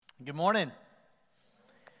Good morning.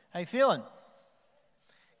 How you feeling?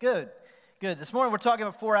 Good. Good. This morning we're talking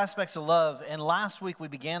about 4 aspects of love, and last week we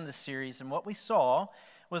began this series, and what we saw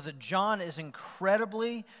was that John is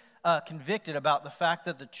incredibly convicted about the fact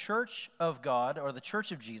that the church of God, or the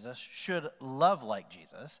church of Jesus, should love like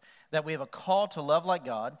Jesus, that we have a call to love like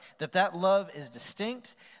God, that love is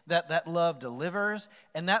distinct, that love delivers,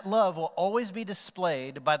 and that love will always be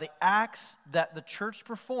displayed by the acts that the church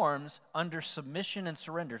performs under submission and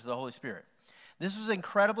surrender to the Holy Spirit. This was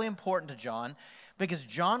incredibly important to John because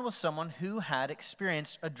John was someone who had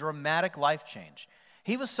experienced a dramatic life change.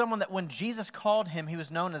 He was someone that when Jesus called him, he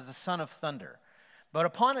was known as the Son of Thunder. But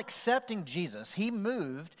upon accepting Jesus, he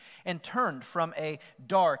moved and turned from a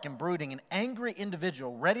dark and brooding and angry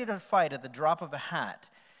individual ready to fight at the drop of a hat.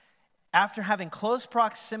 After having close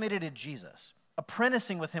proximity to Jesus,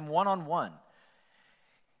 apprenticing with him one-on-one,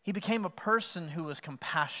 he became a person who was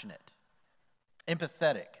compassionate,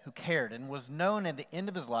 empathetic, who cared, and was known at the end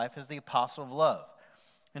of his life as the apostle of love.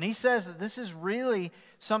 And he says that this is really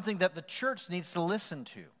something that the church needs to listen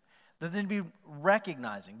to, that they'd be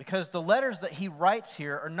recognizing, because the letters that he writes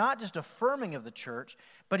here are not just affirming of the church,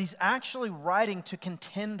 but he's actually writing to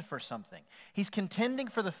contend for something. He's contending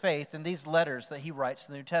for the faith in these letters that he writes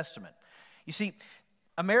in the New Testament. You see,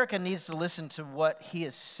 America needs to listen to what he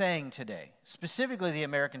is saying today, specifically the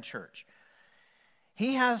American church.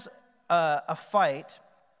 He has a fight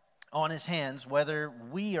on his hands, whether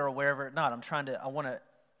we are aware of it or not. I want to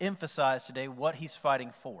emphasize today what he's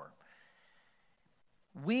fighting for.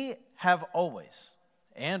 We have always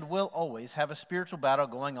and will always have a spiritual battle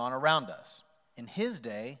going on around us. In his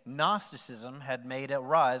day, Gnosticism had made a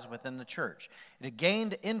rise within the church. It had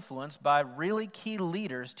gained influence by really key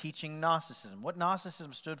leaders teaching Gnosticism. What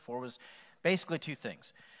Gnosticism stood for was basically 2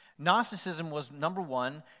 things. Gnosticism was, number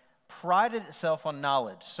 1, prided itself on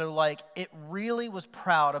knowledge. So it really was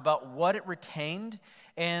proud about what it retained,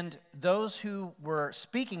 and those who were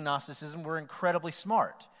speaking Gnosticism were incredibly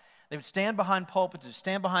smart. They would stand behind pulpits, would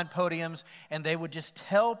stand behind podiums, and they would just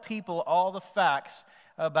tell people all the facts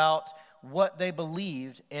about what they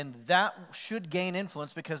believed, and that should gain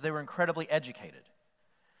influence because they were incredibly educated.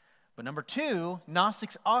 But number 2,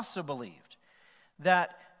 Gnostics also believed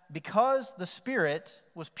that because the Spirit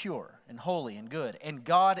was pure and holy and good, and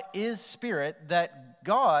God is Spirit, that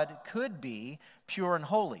God could be pure and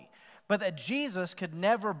holy, but that Jesus could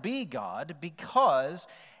never be God because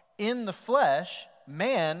in the flesh,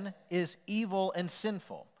 man is evil and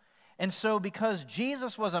sinful. And so because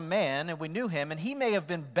Jesus was a man and we knew him, and he may have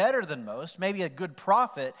been better than most, maybe a good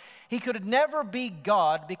prophet, he could never be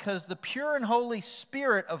God because the pure and holy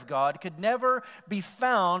Spirit of God could never be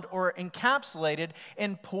found or encapsulated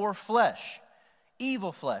in poor flesh,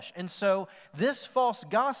 evil flesh. And so this false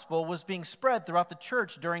gospel was being spread throughout the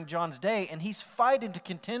church during John's day, and he's fighting to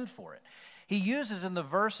contend for it. He uses in the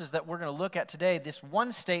verses that we're going to look at today this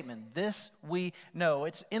one statement, this we know.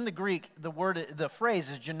 It's in the Greek, the phrase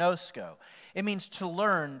is ginosko. It means to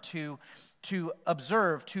learn, to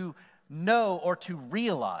observe, to know, or to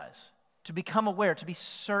realize, to become aware, to be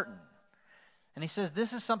certain. And he says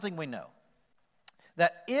this is something we know,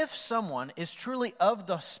 that if someone is truly of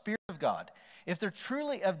the Spirit of God, if they're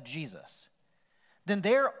truly of Jesus, then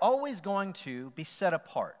they're always going to be set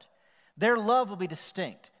apart. Their love will be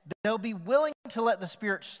distinct. They'll be willing to let the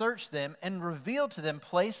Spirit search them and reveal to them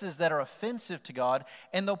places that are offensive to God,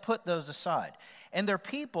 and they'll put those aside. And they're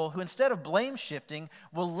people who, instead of blame shifting,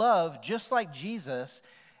 will love just like Jesus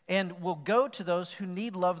and will go to those who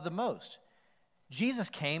need love the most. Jesus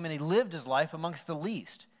came and he lived his life amongst the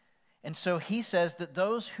least. And so he says that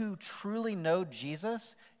those who truly know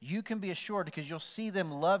Jesus, you can be assured because you'll see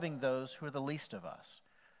them loving those who are the least of us.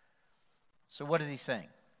 So what is he saying?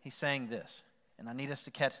 He's saying this, and I need us to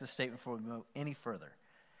catch this statement before we go any further.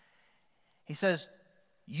 He says,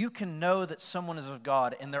 you can know that someone is of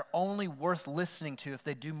God, and they're only worth listening to if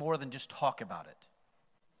they do more than just talk about it.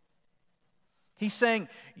 He's saying,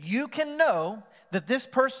 you can know that this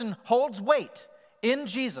person holds weight in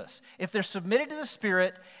Jesus if they're submitted to the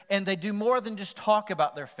Spirit and they do more than just talk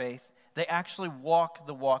about their faith. They actually walk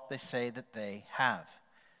the walk they say that they have.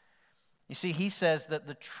 You see, he says that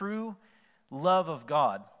the true love of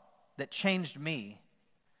God that changed me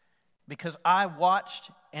because I watched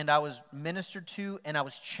and I was ministered to and I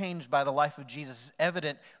was changed by the life of Jesus is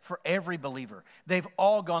evident for every believer. They've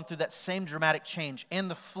all gone through that same dramatic change. And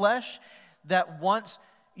the flesh that once,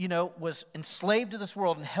 was enslaved to this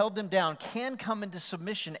world and held them down can come into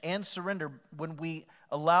submission and surrender when we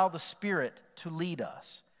allow the Spirit to lead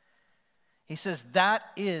us. He says that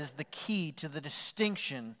is the key to the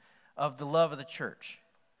distinction of the love of the church.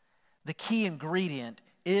 The key ingredient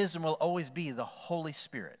is and will always be the Holy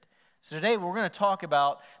Spirit. So today we're going to talk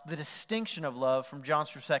about the distinction of love from John's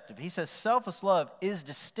perspective. He says selfless love is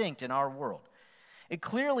distinct in our world. It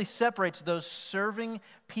clearly separates those serving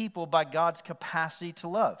people by God's capacity to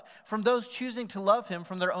love from those choosing to love him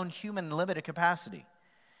from their own human and limited capacity.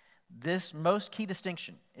 This most key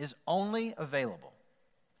distinction is only available,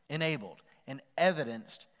 enabled, and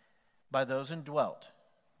evidenced by those indwelt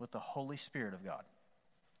with the Holy Spirit of God.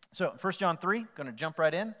 So, 1 John 3, going to jump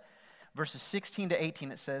right in. Verses 16 to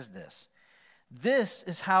 18, it says this. This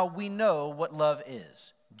is how we know what love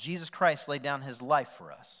is. Jesus Christ laid down his life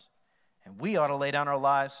for us, and we ought to lay down our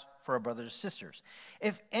lives for our brothers and sisters.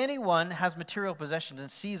 If anyone has material possessions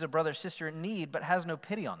and sees a brother or sister in need but has no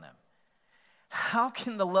pity on them, how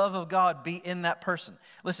can the love of God be in that person?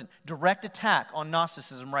 Listen, direct attack on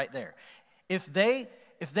Gnosticism right there. If they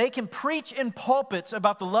can preach in pulpits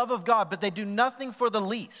about the love of God, but they do nothing for the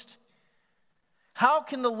least, how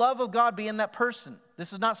can the love of God be in that person?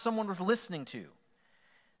 This is not someone worth listening to. He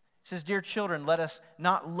says, dear children, let us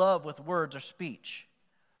not love with words or speech,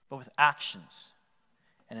 but with actions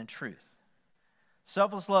and in truth.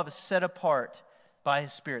 Selfless love is set apart by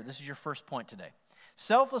his Spirit. This is your first point today.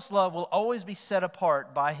 Selfless love will always be set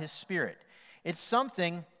apart by his Spirit. It's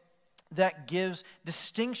something that gives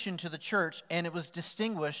distinction to the church, and it was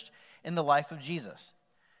distinguished in the life of Jesus.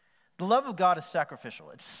 The love of God is sacrificial.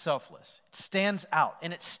 It's selfless. It stands out.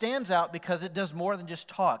 And it stands out because it does more than just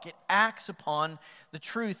talk. It acts upon the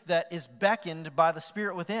truth that is beckoned by the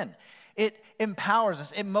Spirit within. It empowers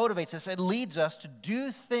us. It motivates us. It leads us to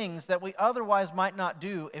do things that we otherwise might not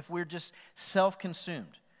do if we're just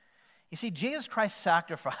self-consumed. You see, Jesus Christ's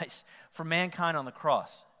sacrifice for mankind on the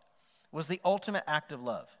cross was the ultimate act of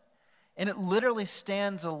love. And it literally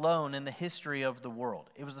stands alone in the history of the world.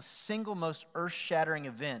 It was the single most earth-shattering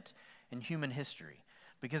event in human history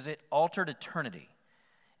because it altered eternity.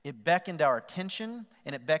 It beckoned our attention,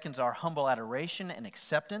 and it beckons our humble adoration and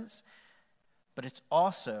acceptance. But it's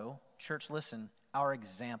also, church, listen, our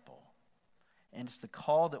example. And it's the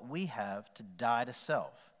call that we have to die to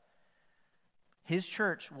self. His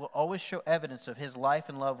church will always show evidence of his life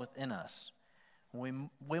and love within us when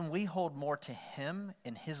we hold more to him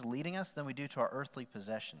and his leading us than we do to our earthly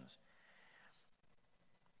possessions.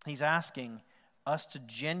 He's asking us to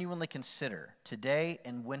genuinely consider today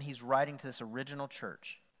and when he's writing to this original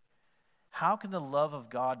church, how can the love of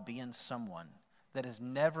God be in someone that is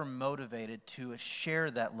never motivated to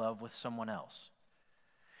share that love with someone else?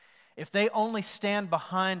 If they only stand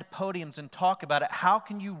behind podiums and talk about it, how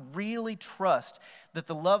can you really trust that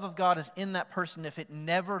the love of God is in that person if it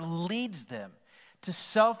never leads them to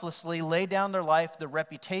selflessly lay down their life, their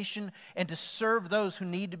reputation, and to serve those who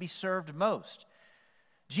need to be served most?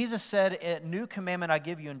 Jesus said, a new commandment I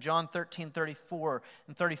give you in John 13:34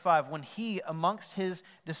 and 35, when he, amongst his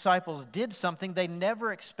disciples, did something they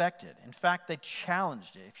never expected. In fact, they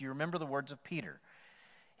challenged it, if you remember the words of Peter.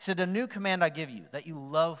 He said, a new command I give you, that you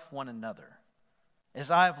love one another,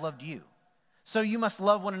 as I have loved you. So you must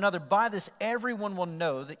love one another. By this, everyone will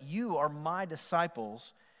know that you are my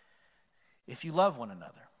disciples if you love one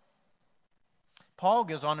another. Paul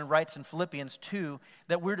goes on and writes in Philippians 2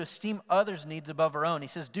 that we're to esteem others' needs above our own. He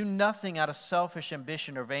says, do nothing out of selfish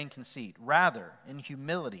ambition or vain conceit. Rather, in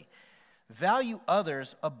humility, value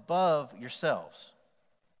others above yourselves,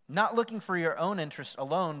 not looking for your own interest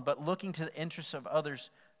alone, but looking to the interests of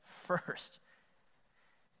others first.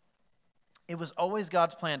 It was always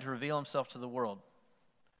God's plan to reveal himself to the world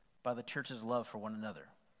by the church's love for one another,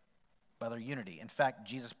 by their unity. In fact,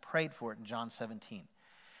 Jesus prayed for it in John 17.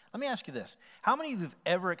 Let me ask you this. How many of you have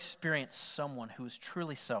ever experienced someone who is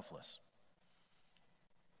truly selfless?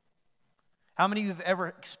 How many of you have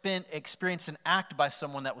ever experienced an act by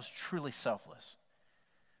someone that was truly selfless?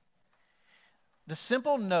 The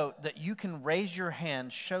simple note that you can raise your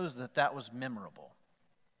hand shows that that was memorable.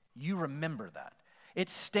 You remember that. It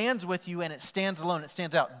stands with you and it stands alone. It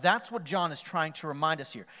stands out. That's what John is trying to remind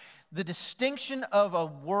us here. The distinction of a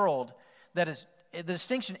world that is, the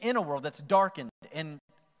distinction in a world that's darkened and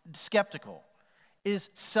skeptical is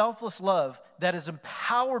selfless love that is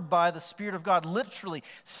empowered by the Spirit of God, literally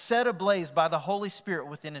set ablaze by the Holy Spirit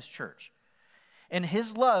within his church. And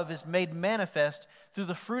his love is made manifest through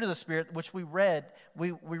the fruit of the Spirit, which we read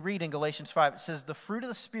in Galatians 5. It says the fruit of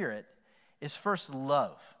the Spirit is first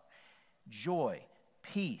love, joy,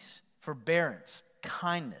 peace, forbearance,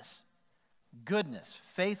 kindness, goodness,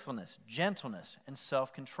 faithfulness, gentleness, and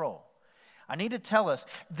self-control. I need to tell us,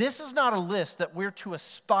 this is not a list that we're to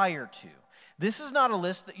aspire to. This is not a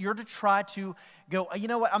list that you're to try to go, you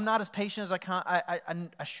know what, I'm not as patient as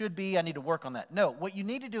I should be. I need to work on that. No, what you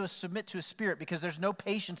need to do is submit to a spirit because there's no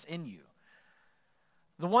patience in you.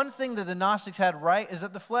 The one thing that the Gnostics had right is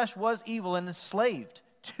that the flesh was evil and enslaved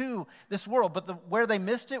to this world. But where they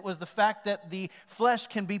missed it was the fact that the flesh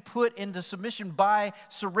can be put into submission by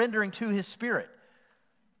surrendering to his spirit.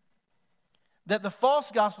 That the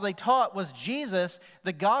false gospel they taught was Jesus.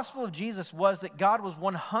 The gospel of Jesus was that God was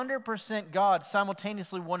 100% God,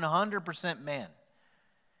 simultaneously 100% man.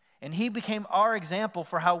 And he became our example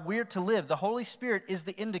for how we're to live. The Holy Spirit is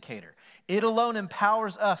the indicator. It alone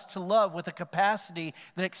empowers us to love with a capacity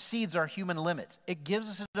that exceeds our human limits. It gives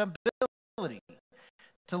us an ability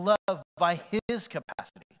to love by his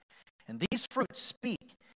capacity. And these fruits speak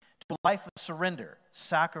to a life of surrender,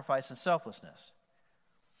 sacrifice, and selflessness.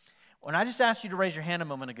 When I just asked you to raise your hand a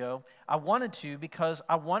moment ago, I wanted to because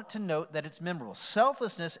I want to note that it's memorable.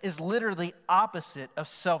 Selflessness is literally opposite of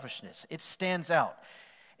selfishness. It stands out.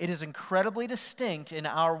 It is incredibly distinct in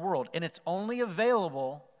our world, and it's only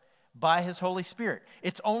available by his Holy Spirit.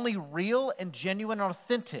 It's only real and genuine and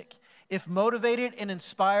authentic if motivated and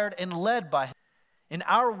inspired and led by him. In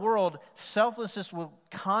our world, selflessness will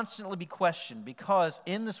constantly be questioned because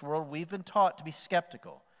in this world we've been taught to be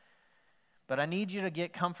skeptical. But I need you to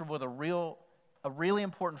get comfortable with a really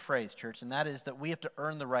important phrase, church, and that is that we have to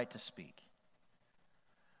earn the right to speak.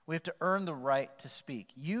 We have to earn the right to speak.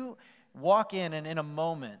 You walk in and in a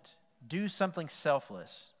moment do something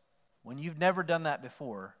selfless when you've never done that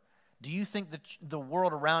before. Do you think that the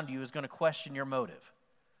world around you is going to question your motive?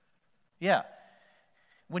 Yeah.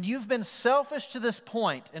 When you've been selfish to this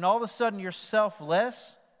point and all of a sudden you're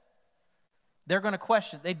selfless, they're going to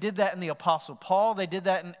question. They did that in the Apostle Paul. They did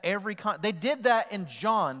that in they did that in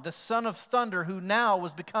John, the son of thunder, who now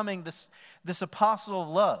was becoming this apostle of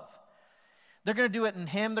love. They're going to do it in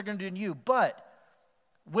him. They're going to do it in you. But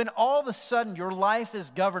when all of a sudden your life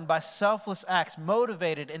is governed by selfless acts,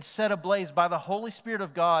 motivated and set ablaze by the Holy Spirit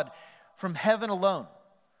of God from heaven alone,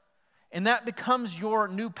 and that becomes your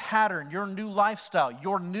new pattern, your new lifestyle,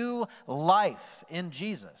 your new life in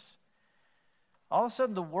Jesus, all of a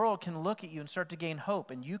sudden the world can look at you and start to gain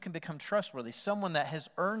hope, and you can become trustworthy, someone that has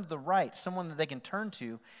earned the right, someone that they can turn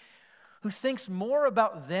to, who thinks more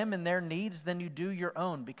about them and their needs than you do your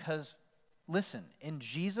own. Because, listen, in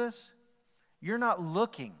Jesus, you're not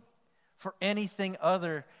looking for anything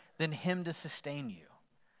other than him to sustain you.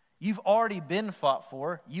 You've already been fought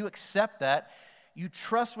for. You accept that. You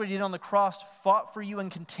trust what he did on the cross, fought for you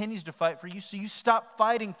and continues to fight for you. So you stop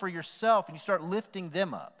fighting for yourself and you start lifting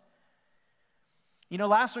them up. You know,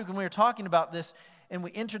 last week when we were talking about this and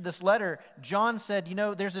we entered this letter, John said, you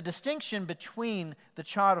know, there's a distinction between the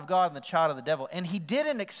child of God and the child of the devil. And he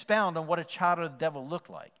didn't expound on what a child of the devil looked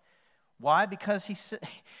like. Why? Because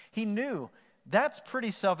he knew that's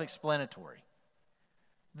pretty self-explanatory.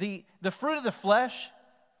 The fruit of the flesh,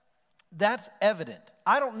 that's evident.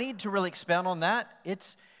 I don't need to really expound on that.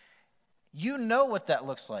 You know what that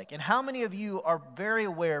looks like. And how many of you are very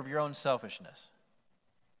aware of your own selfishness?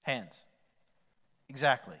 Hands.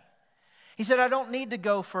 Exactly. He said, I don't need to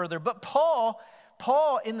go further. But Paul,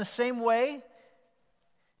 in the same way,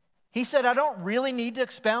 he said, I don't really need to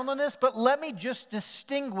expound on this, but let me just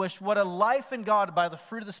distinguish what a life in God by the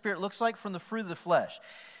fruit of the Spirit looks like from the fruit of the flesh.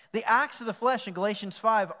 The acts of the flesh in Galatians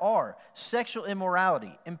 5 are sexual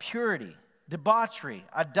immorality, impurity, debauchery,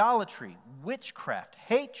 idolatry, witchcraft,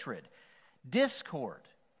 hatred, discord,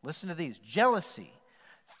 listen to these, jealousy,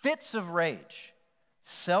 fits of rage,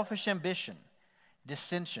 selfish ambition,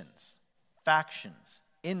 dissensions, factions,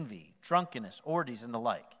 envy, drunkenness, orgies, and the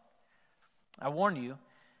like. I warn you,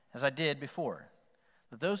 as I did before,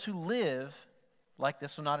 that those who live like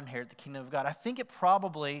this will not inherit the kingdom of God. I think it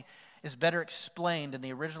probably is better explained in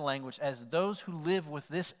the original language as those who live with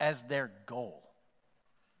this as their goal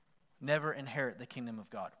never inherit the kingdom of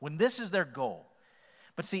God. When this is their goal.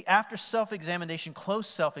 But see, after self-examination, close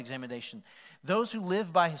self-examination, those who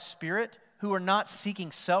live by his Spirit, who are not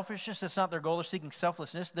seeking selfishness, that's not their goal, they're seeking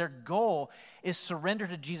selflessness. Their goal is surrender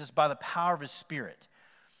to Jesus by the power of his Spirit.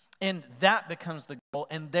 And that becomes the goal,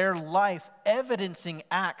 and their life evidencing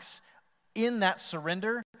acts in that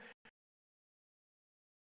surrender.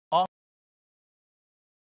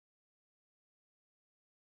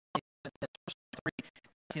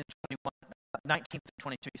 19 through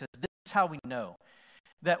 22, he says, this is how we know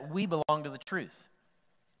that we belong to the truth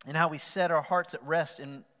and how we set our hearts at rest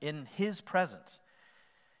in his presence.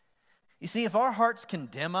 You see, if our hearts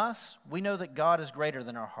condemn us, we know that God is greater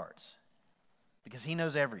than our hearts because he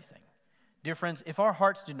knows everything. Dear friends, if our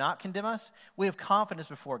hearts do not condemn us, we have confidence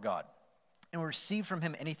before God and we receive from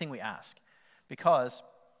him anything we ask because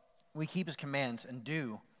we keep his commands and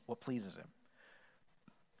do what pleases him.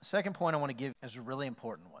 The second point I want to give is a really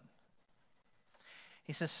important one.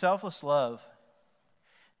 He says selfless love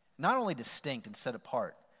not only distinct and set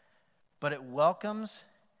apart, but it welcomes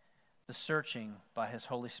the searching by His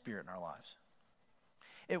Holy Spirit in our lives.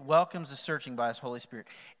 It welcomes the searching by His Holy Spirit.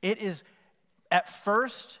 It is at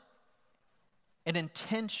first and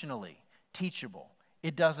intentionally teachable.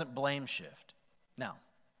 It doesn't blame shift. Now,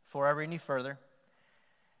 before I read any further,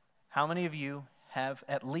 how many of you have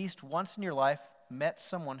at least once in your life met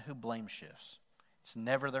someone who blame shifts? It's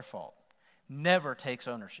never their fault. Never takes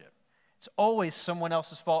ownership. It's always someone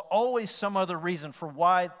else's fault, always some other reason for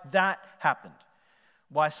why that happened,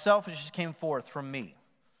 why selfishness came forth from me.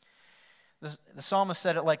 The psalmist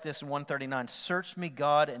said it like this in 139, "Search me,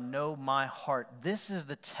 God, and know my heart." This is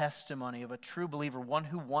the testimony of a true believer, one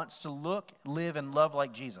who wants to look, live, and love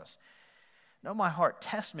like Jesus. Know my heart,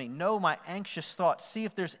 test me, know my anxious thoughts, see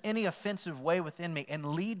if there's any offensive way within me,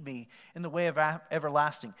 and lead me in the way of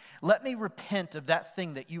everlasting. Let me repent of that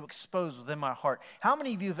thing that you expose within my heart. How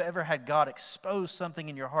many of you have ever had God expose something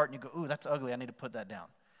in your heart and you go, "Ooh, that's ugly, I need to put that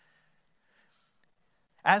down"?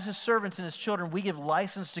 As His servants and His children, we give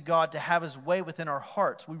license to God to have His way within our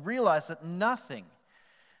hearts. We realize that nothing,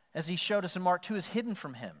 as He showed us in Mark 2, is hidden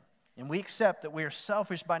from Him. And we accept that we are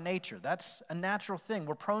selfish by nature. That's a natural thing.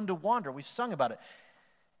 We're prone to wander. We've sung about it.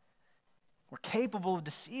 We're capable of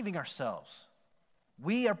deceiving ourselves.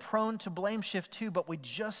 We are prone to blame shift too, but we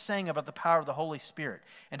just sang about the power of the Holy Spirit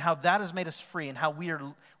and how that has made us free and how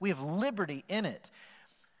we have liberty in it.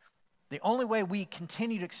 The only way we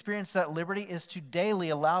continue to experience that liberty is to daily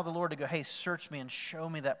allow the Lord to go, "Hey, search me and show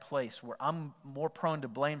me that place where I'm more prone to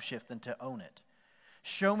blame shift than to own it.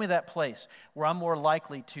 Show me that place where I'm more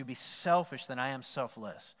likely to be selfish than I am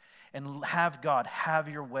selfless. And have God have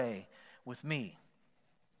your way with me."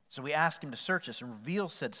 So we ask Him to search us and reveal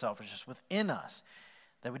said selfishness within us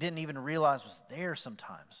that we didn't even realize was there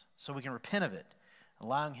sometimes, so we can repent of it,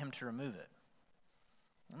 allowing Him to remove it.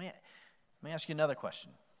 Let me ask you another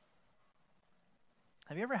question.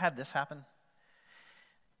 Have you ever had this happen?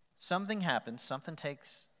 Something happens, something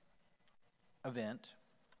takes event,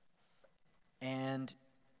 and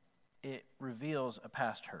it reveals a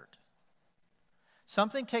past hurt.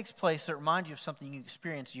 Something takes place that reminds you of something you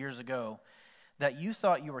experienced years ago that you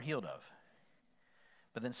thought you were healed of.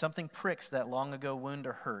 But then something pricks that long ago wound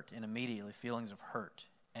or hurt, and immediately feelings of hurt,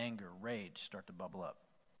 anger, rage start to bubble up.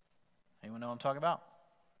 Anyone know what I'm talking about?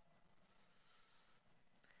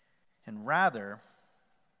 And rather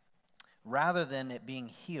than it being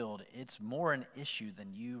healed, it's more an issue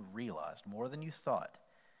than you realized, more than you thought.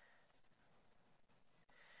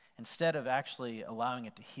 Instead of actually allowing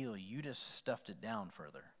it to heal, you just stuffed it down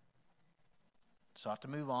further. Sought to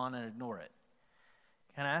move on and ignore it.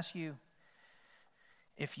 Can I ask you,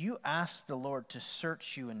 if you ask the Lord to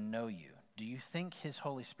search you and know you, do you think His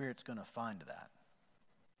Holy Spirit's going to find that?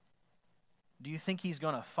 Do you think He's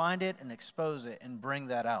going to find it and expose it and bring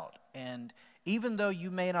that out? And even though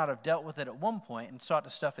you may not have dealt with it at one point and sought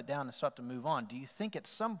to stuff it down and sought to move on, do you think at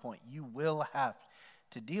some point you will have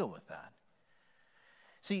to deal with that?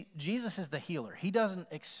 See, Jesus is the healer. He doesn't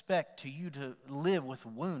expect you to live with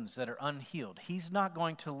wounds that are unhealed. He's not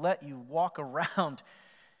going to let you walk around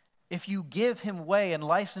if you give Him way and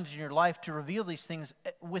license in your life to reveal these things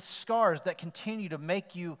with scars that continue to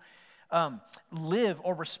make you live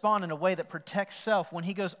or respond in a way that protects self. When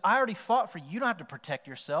He goes, "I already fought for you. You don't have to protect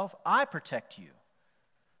yourself. I protect you.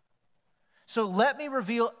 So let me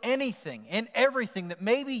reveal anything and everything that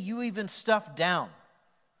maybe you even stuffed down,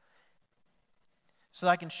 so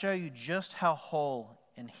that I can show you just how whole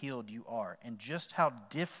and healed you are and just how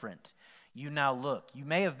different you now look. You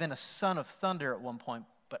may have been a son of thunder at one point,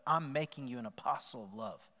 but I'm making you an apostle of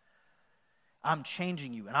love. I'm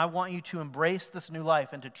changing you, and I want you to embrace this new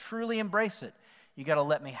life, and to truly embrace it, you got to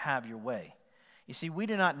let me have your way." You see, we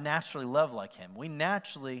do not naturally love like Him. We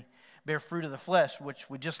naturally bear fruit of the flesh, which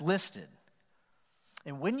we just listed.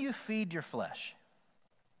 And when you feed your flesh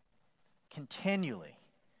continually,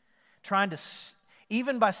 trying to,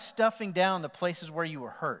 even by stuffing down the places where you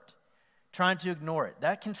were hurt, trying to ignore it,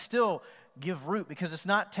 that can still give root because it's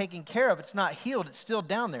not taken care of, it's not healed, it's still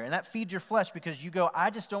down there. And that feeds your flesh because you go,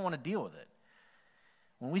 "I just don't want to deal with it."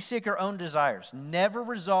 When we seek our own desires, never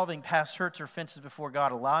resolving past hurts or offenses before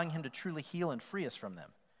God, allowing Him to truly heal and free us from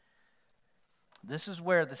them. This is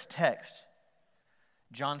where this text,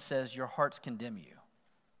 John says, your hearts condemn you.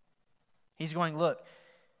 He's going, look,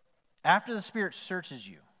 after the Spirit searches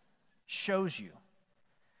you, shows you,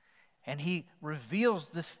 and He reveals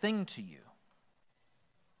this thing to you,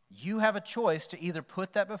 you have a choice to either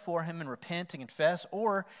put that before Him and repent and confess,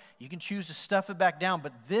 or you can choose to stuff it back down.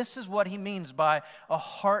 But this is what He means by a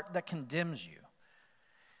heart that condemns you.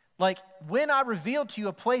 Like when I reveal to you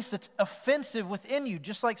a place that's offensive within you,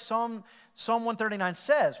 just like Psalm 139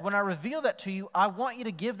 says, when I reveal that to you, I want you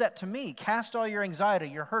to give that to me. Cast all your anxiety,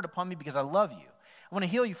 your hurt upon me because I love you. I want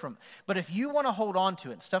to heal you from it. But if you want to hold on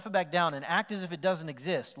to it, stuff it back down and act as if it doesn't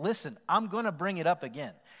exist, listen, I'm going to bring it up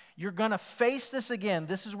again. You're going to face this again.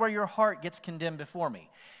 This is where your heart gets condemned before me.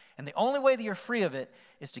 And the only way that you're free of it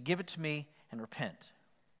is to give it to me and repent.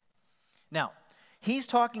 Now, he's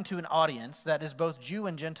talking to an audience that is both Jew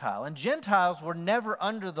and Gentile. And Gentiles were never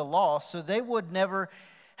under the law, so they would never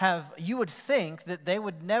have, you would think that they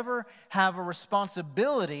would never have a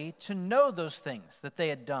responsibility to know those things that they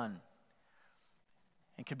had done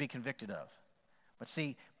and could be convicted of. But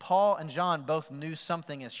see, Paul and John both knew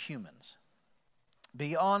something as humans.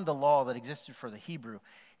 Beyond the law that existed for the Hebrew,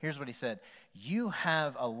 here's what he said. You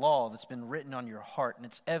have a law that's been written on your heart, and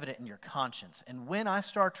it's evident in your conscience. And when I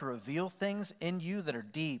start to reveal things in you that are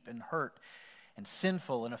deep and hurt and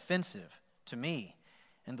sinful and offensive to me,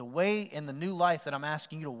 and the way in the new life that I'm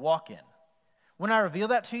asking you to walk in, when I reveal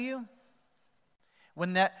that to you,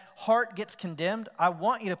 when that heart gets condemned, I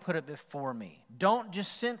want you to put it before me. Don't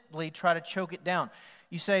just simply try to choke it down.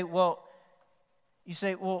 You say, well,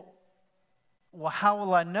 how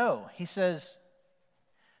will I know? He says,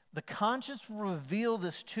 the conscience will reveal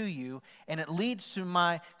this to you, and it leads to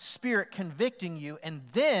my spirit convicting you, and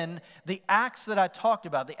then the acts that I talked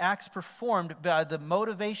about, the acts performed by the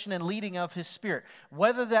motivation and leading of his spirit,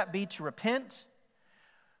 whether that be to repent,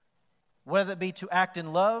 whether it be to act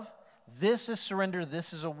in love, this is surrender,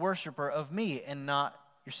 this is a worshiper of me and not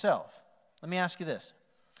yourself. Let me ask you this.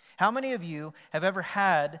 How many of you have ever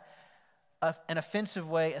had an offensive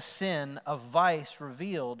way, a sin, a vice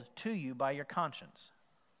revealed to you by your conscience?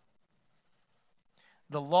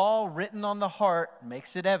 The law written on the heart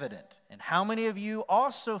makes it evident. And how many of you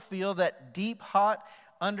also feel that deep, hot,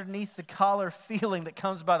 underneath the collar feeling that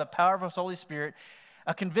comes by the power of the Holy Spirit,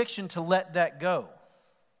 a conviction to let that go?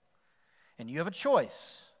 And you have a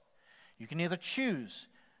choice. You can either choose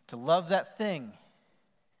to love that thing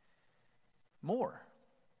more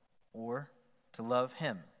or to love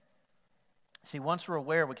him. See, once we're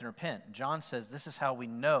aware, we can repent. John says this is how we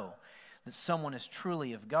know that someone is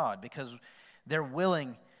truly of God, because they're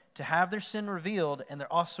willing to have their sin revealed, and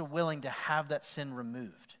they're also willing to have that sin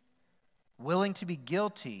removed. Willing to be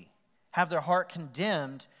guilty, have their heart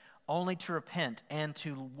condemned, only to repent and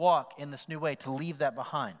to walk in this new way, to leave that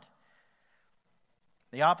behind.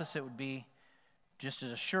 The opposite would be just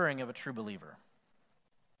as assuring of a true believer.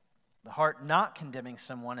 The heart not condemning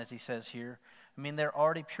someone, as he says here, they're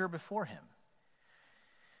already pure before him.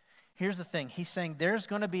 Here's the thing. He's saying there's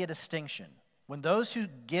going to be a distinction. When those who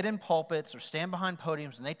get in pulpits or stand behind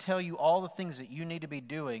podiums and they tell you all the things that you need to be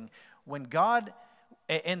doing, when God,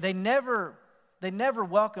 and they never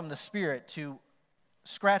welcome the Spirit to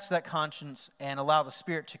scratch that conscience and allow the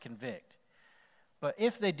Spirit to convict. But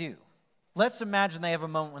if they do, let's imagine they have a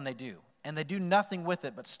moment when they do, and they do nothing with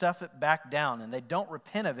it but stuff it back down, and they don't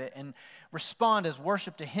repent of it and respond as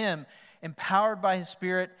worship to Him, empowered by His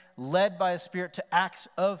Spirit, led by His Spirit to acts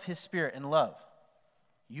of His Spirit in love.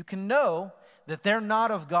 You can know that they're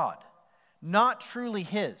not of God, not truly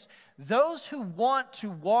His. Those who want to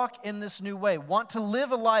walk in this new way, want to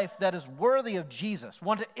live a life that is worthy of Jesus,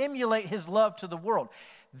 want to emulate His love to the world,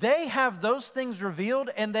 they have those things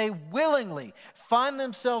revealed, and they willingly find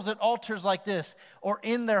themselves at altars like this, or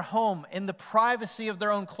in their home, in the privacy of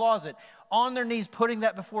their own closet, on their knees, putting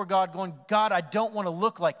that before God, going, God, I don't want to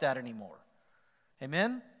look like that anymore.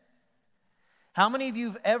 Amen? How many of you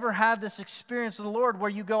have ever had this experience of the Lord where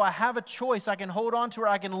you go, I have a choice, I can hold on to it,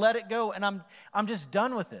 I can let it go, and I'm just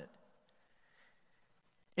done with it?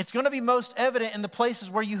 It's going to be most evident in the places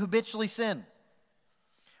where you habitually sin,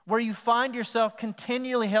 where you find yourself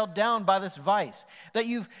continually held down by this vice, that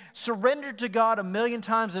you've surrendered to God 1,000,000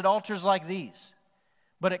 times at altars like these,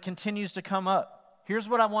 but it continues to come up. Here's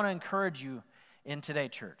what I want to encourage you in today,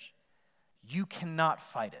 church. You cannot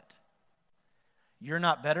fight it. You're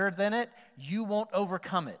not better than it. You won't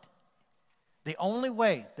overcome it. The only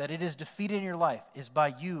way that it is defeated in your life is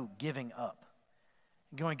by you giving up.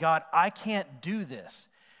 Going, God, I can't do this.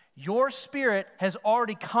 Your Spirit has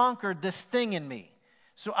already conquered this thing in me.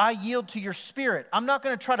 So I yield to your Spirit. I'm not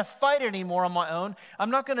going to try to fight it anymore on my own.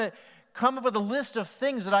 I'm not going to come up with a list of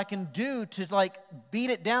things that I can do to beat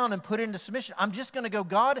it down and put it into submission. I'm just going to go,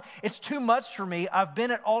 God, it's too much for me. I've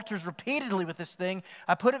been at altars repeatedly with this thing.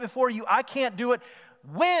 I put it before you. I can't do it.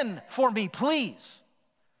 Win for me, please.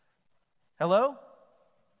 Hello?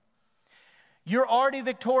 You're already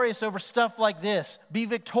victorious over stuff like this. Be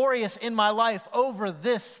victorious in my life over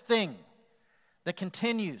this thing that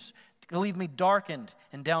continues to leave me darkened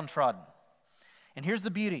and downtrodden. And here's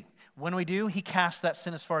the beauty. When we do, he casts that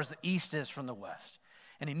sin as far as the east is from the west.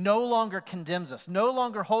 And he no longer condemns us, no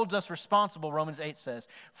longer holds us responsible, Romans 8 says,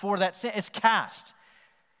 for that sin. It's cast.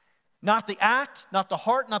 Not the act, not the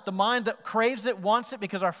heart, not the mind that craves it, wants it,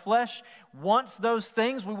 because our flesh wants those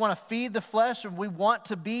things. We want to feed the flesh, and we want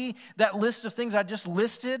to be that list of things I just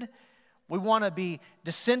listed. We want to be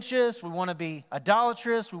dissentious. We want to be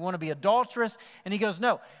idolatrous. We want to be adulterous. And he goes,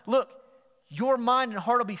 no, look, your mind and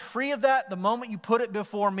heart will be free of that the moment you put it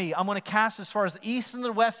before me. I'm going to cast as far as the east and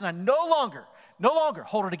the west, and I no longer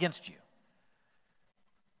hold it against you.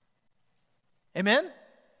 Amen?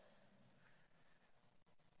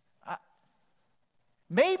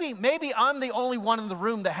 Maybe I'm the only one in the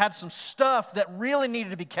room that had some stuff that really needed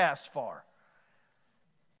to be cast far.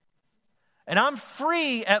 And I'm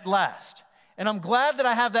free at last. And I'm glad that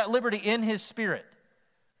I have that liberty in His Spirit.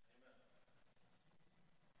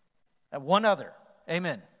 And one other.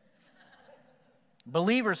 Amen.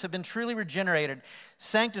 Believers have been truly regenerated,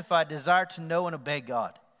 sanctified, desire to know and obey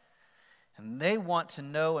God. And they want to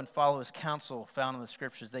know and follow His counsel found in the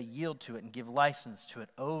Scriptures. They yield to it and give license to it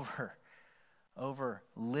over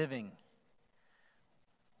living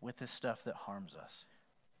with this stuff that harms us.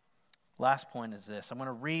 Last point is this. I'm going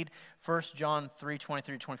to read 1 John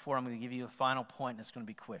 3:23-24. I'm going to give you a final point, and it's going to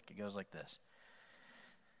be quick. It goes like this.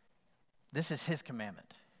 This is His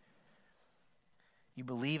commandment. You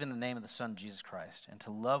believe in the name of the Son, Jesus Christ, and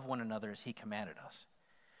to love one another as He commanded us.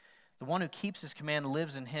 The one who keeps His command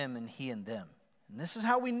lives in Him, and He in them. And this is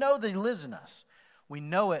how we know that He lives in us. We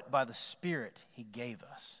know it by the Spirit He gave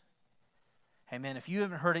us. Amen. If you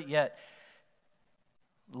haven't heard it yet,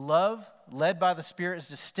 love led by the Spirit is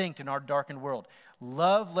distinct in our darkened world.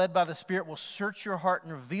 Love led by the Spirit will search your heart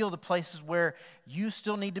and reveal the places where you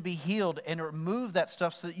still need to be healed and remove that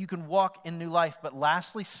stuff so that you can walk in new life. But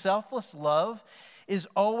lastly, selfless love is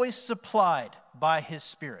always supplied by His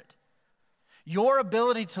Spirit. Your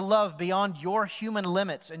ability to love beyond your human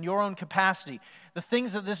limits and your own capacity, the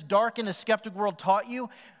things that this darkened and skeptic world taught you,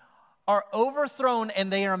 are overthrown,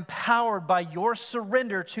 and they are empowered by your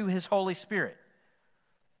surrender to His Holy Spirit.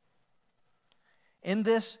 In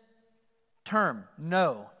this term,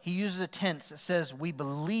 know, he uses a tense that says we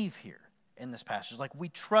believe here in this passage, like we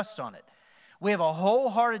trust on it. We have a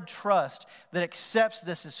wholehearted trust that accepts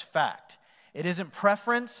this as fact. It isn't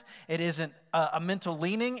preference. It isn't a mental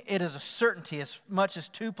leaning. It is a certainty, as much as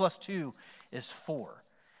 2 + 2 is 4.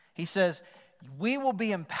 He says, we will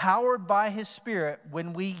be empowered by His Spirit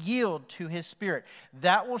when we yield to His Spirit.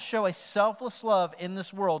 That will show a selfless love in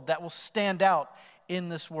this world that will stand out in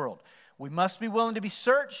this world. We must be willing to be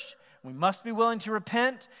searched. We must be willing to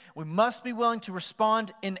repent. We must be willing to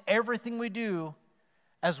respond in everything we do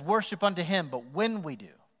as worship unto Him. But when we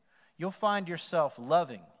do, you'll find yourself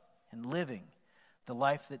loving and living the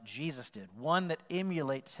life that Jesus did, one that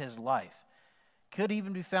emulates His life. Could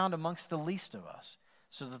even be found amongst the least of us,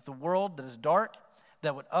 so that the world that is dark,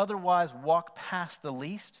 that would otherwise walk past the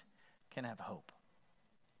least, can have hope.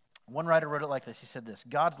 One writer wrote it like this. He said this: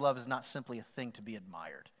 God's love is not simply a thing to be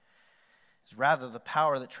admired. It's rather the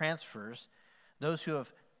power that transfers those who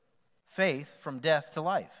have faith from death to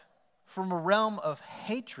life, from a realm of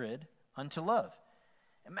hatred unto love.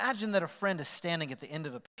 Imagine that a friend is standing at the end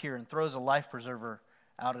of a pier and throws a life preserver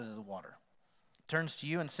out into the water. Turns to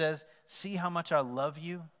you and says, "See how much I love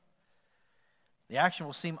you?" The action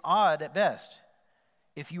will seem odd at best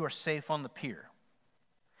if you are safe on the pier.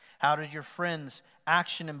 How did your friend's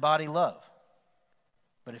action embody love?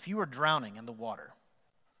 But if you are drowning in the water,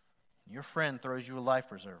 and your friend throws you a life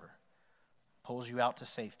preserver, pulls you out to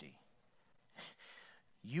safety,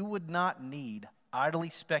 you would not need idly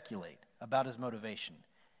speculate about his motivation,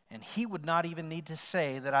 and he would not even need to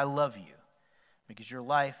say that I love you, because your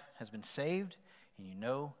life has been saved and you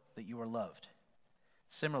know that you are loved.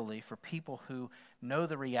 Similarly, for people who know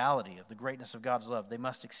the reality of the greatness of God's love, they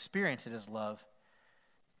must experience it as love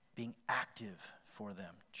being active for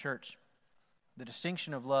them. Church, the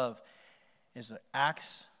distinction of love is the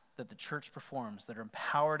acts that the church performs that are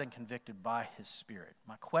empowered and convicted by His Spirit.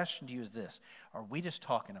 My question to you is this: are we just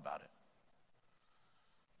talking about it?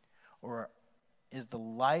 Or is the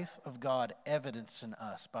life of God evidenced in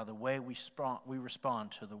us by the way we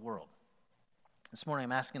respond to the world? This morning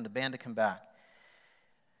I'm asking the band to come back.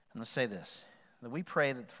 I'm going to say this, that we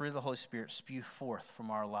pray that the fruit of the Holy Spirit spew forth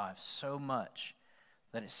from our lives so much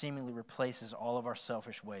that it seemingly replaces all of our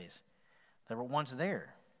selfish ways that were once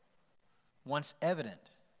there, once evident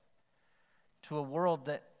to a world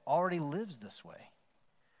that already lives this way.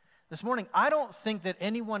 This morning, I don't think that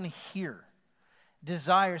anyone here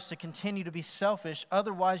desires to continue to be selfish,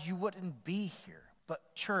 otherwise you wouldn't be here.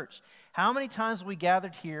 But church, how many times we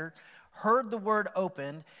gathered here heard the word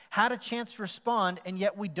opened, had a chance to respond, and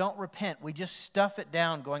yet we don't repent. We just stuff it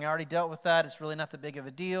down, going, I already dealt with that. It's really not that big of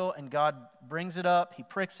a deal. And God brings it up. He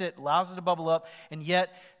pricks it, allows it to bubble up. And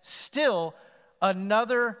yet still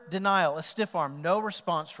another denial, a stiff arm, no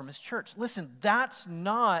response from his church. Listen, that's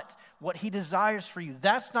not what he desires for you.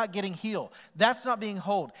 That's not getting healed. That's not being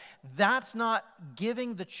whole. That's not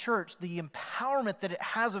giving the church the empowerment that it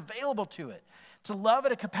has available to it to love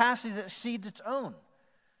at a capacity that exceeds its own.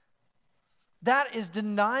 That is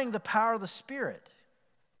denying the power of the Spirit.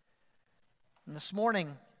 And this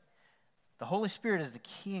morning, the Holy Spirit is the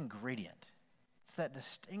key ingredient. It's that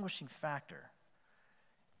distinguishing factor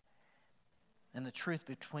and the truth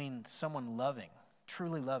between someone loving,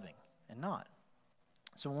 truly loving, and not.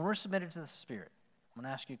 So when we're submitted to the Spirit, I'm going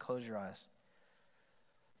to ask you to close your eyes.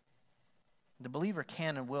 The believer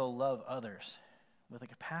can and will love others with a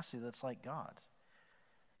capacity that's like God's.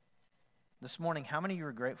 This morning, how many of you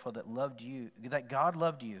are grateful that God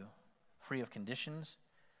loved you free of conditions?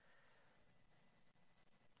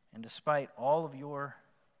 And despite all of your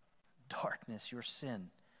darkness, your sin,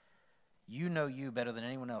 you know you better than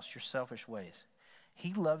anyone else, your selfish ways.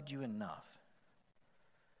 He loved you enough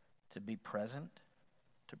to be present,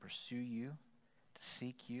 to pursue you, to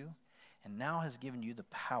seek you, and now has given you the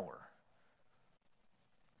power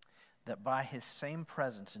that by his same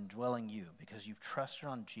presence indwelling you, because you've trusted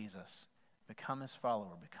on Jesus, become his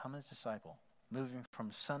follower, become his disciple, moving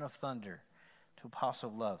from son of thunder to apostle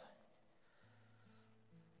of love.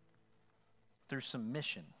 Through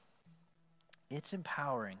submission, it's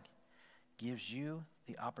empowering, gives you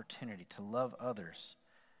the opportunity to love others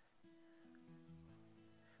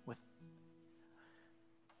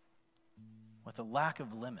with a lack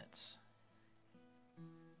of limits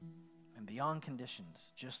and beyond conditions,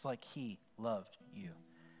 just like he loved you.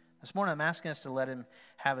 This morning, I'm asking us to let him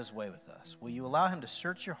have his way with us. Will you allow him to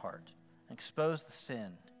search your heart and expose the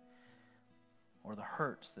sin or the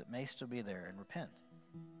hurts that may still be there and repent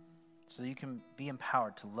so you can be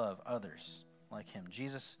empowered to love others like him?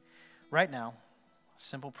 Jesus, right now, a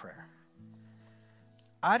simple prayer.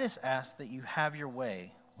 I just ask that you have your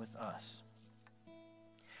way with us.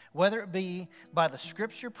 Whether it be by the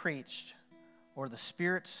scripture preached or the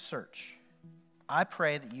Spirit's search, I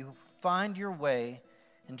pray that you find your way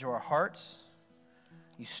into our hearts,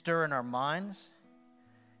 you stir in our minds,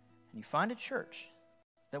 and you find a church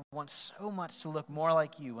that wants so much to look more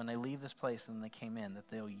like you when they leave this place than they came in, that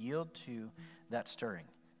they'll yield to that stirring.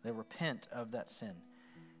 They'll repent of that sin,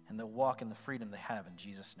 and they'll walk in the freedom they have in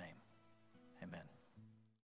Jesus' name. Amen.